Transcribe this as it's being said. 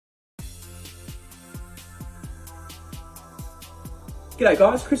G'day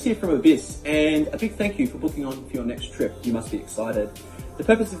guys, Chris here from Abyss, and a big thank you for booking on for your next trip. You must be excited. The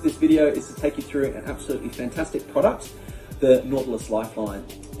purpose of this video is to take you through an absolutely fantastic product, the Nautilus Lifeline.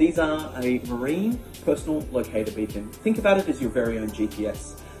 These are a marine personal locator beacon. Think about it as your very own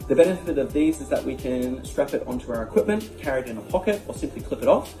GPS. The benefit of these is that we can strap it onto our equipment, carry it in a pocket, or simply clip it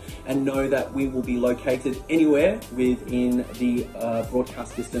off, and know that we will be located anywhere within the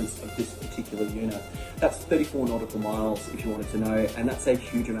broadcast distance of this particular unit. That's 34 nautical miles if you wanted to know, and that's a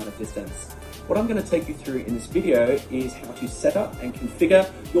huge amount of distance. What I'm going to take you through in this video is how to set up and configure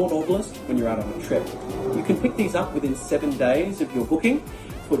your Nautilus when you're out on a trip. You can pick these up within 7 days of your booking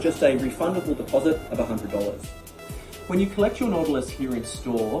for just a refundable deposit of $100. When you collect your Nautilus here in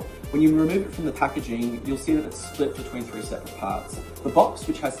store, when you remove it from the packaging, you'll see that it's split between 3 separate parts. The box,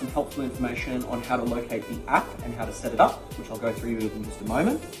 which has some helpful information on how to locate the app and how to set it up, which I'll go through in just a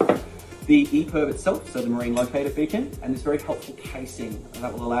moment. The EPIRB itself, so the Marine Locator Beacon, and this very helpful casing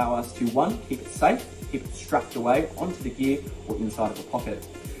that will allow us to, one, keep it safe, keep it strapped away onto the gear or inside of a pocket.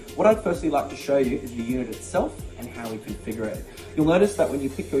 What I'd firstly like to show you is the unit itself and how we configure it. You'll notice that when you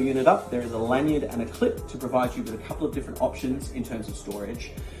pick your unit up, there is a lanyard and a clip to provide you with a couple of different options in terms of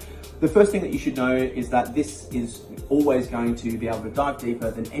storage. The first thing that you should know is that this is always going to be able to dive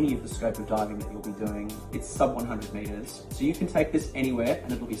deeper than any of the scope of diving that you'll be doing. It's sub 100 meters, so you can take this anywhere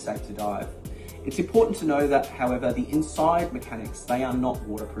and it'll be safe to dive. It's important to know that, however, the inside mechanics, they are not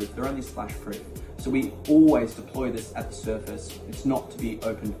waterproof, they're only splash proof. So we always deploy this at the surface. It's not to be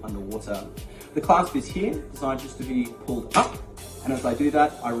opened underwater. The clasp is here, designed just to be pulled up. And as I do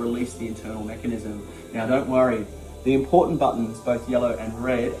that, I release the internal mechanism. Now don't worry, the important buttons, both yellow and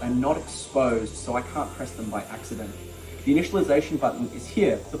red, are not exposed, so I can't press them by accident. The initialization button is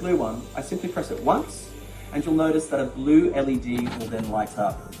here, the blue one. I simply press it once, and you'll notice that a blue LED will then light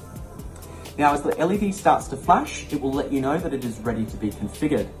up. Now, as the LED starts to flash, it will let you know that it is ready to be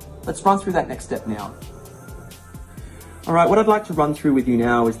configured. Let's run through that next step now. All right, what I'd like to run through with you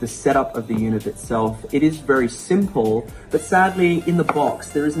now is the setup of the unit itself. It is very simple, but sadly in the box,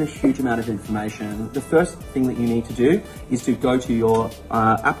 there isn't a huge amount of information. The first thing that you need to do is to go to your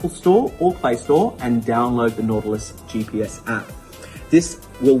Apple Store or Play Store and download the Nautilus GPS app. This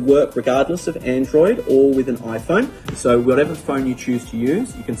will work regardless of Android or with an iPhone. So whatever phone you choose to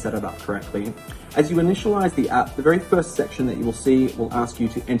use, you can set it up correctly. As you initialize the app, the very first section that you will see will ask you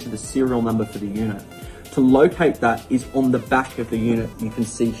to enter the serial number for the unit. To locate that is on the back of the unit. You can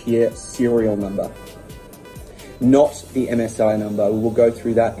see here, serial number, not the MSI number. We will go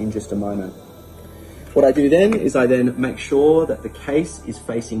through that in just a moment. What I do then is I then make sure that the case is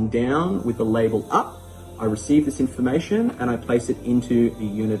facing down with the label up. I receive this information and I place it into the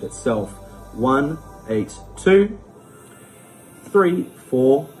unit itself. 182, 3,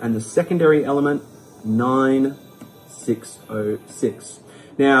 4, and the secondary element 9606.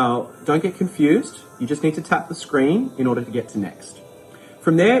 Now, don't get confused. You just need to tap the screen in order to get to next.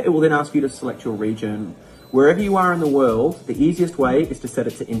 From there, it will then ask you to select your region. Wherever you are in the world, the easiest way is to set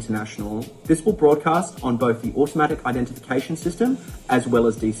it to international. This will broadcast on both the automatic identification system as well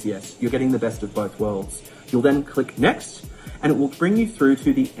as DCS. You're getting the best of both worlds. You'll then click next and it will bring you through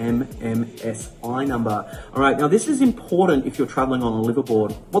to the MMSI number. All right, now this is important if you're traveling on a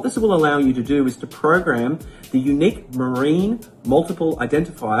liveaboard. What this will allow you to do is to program the unique marine multiple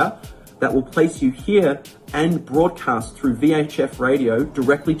identifier that will place you here and broadcast through VHF radio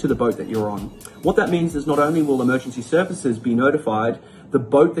directly to the boat that you're on. What that means is not only will emergency services be notified, the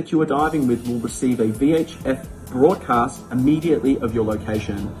boat that you are diving with will receive a VHF broadcast immediately of your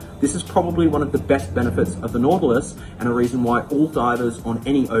location. This is probably one of the best benefits of the Nautilus and a reason why all divers on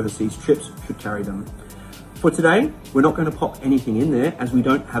any overseas trips should carry them. For today, we're not going to pop anything in there as we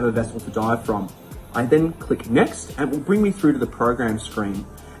don't have a vessel to dive from. I then click next and it will bring me through to the program screen.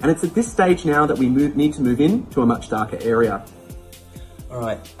 And it's at this stage now that we need to move in to a much darker area. All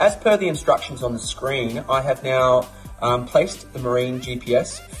right, as per the instructions on the screen, I have now placed the Marine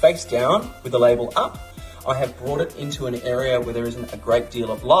GPS face down with the label up. I have brought it into an area where there isn't a great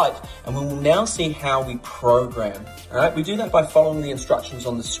deal of light, and we will now see how we program. All right, we do that by following the instructions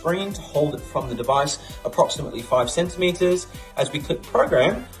on the screen to hold it from the device approximately 5 centimeters. As we click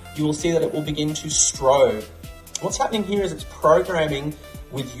program, you will see that it will begin to strobe. What's happening here is it's programming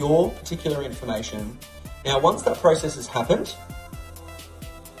with your particular information. Now, once that process has happened,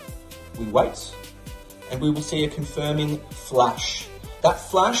 we wait and we will see a confirming flash. That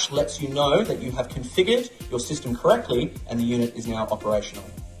flash lets you know that you have configured your system correctly and the unit is now operational.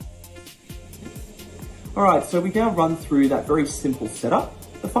 All right, so we now run through that very simple setup.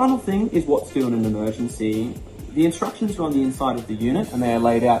 The final thing is what to do in an emergency. The instructions are on the inside of the unit and they are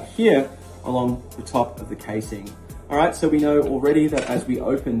laid out here along the top of the casing. All right, so we know already that as we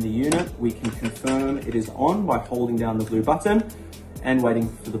open the unit, we can confirm it is on by holding down the blue button and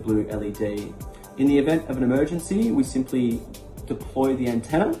waiting for the blue LED. In the event of an emergency, we simply deploy the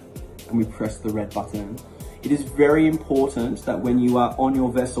antenna and we press the red button. It is very important that when you are on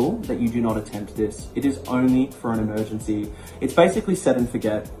your vessel that you do not attempt this. It is only for an emergency. It's basically set and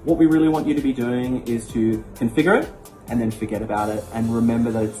forget. What we really want you to be doing is to configure it and then forget about it and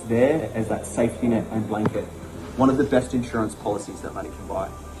remember that it's there as that safety net and blanket. One of the best insurance policies that money can buy.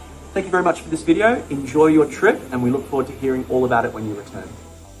 Thank you very much for this video. Enjoy your trip and we look forward to hearing all about it when you return.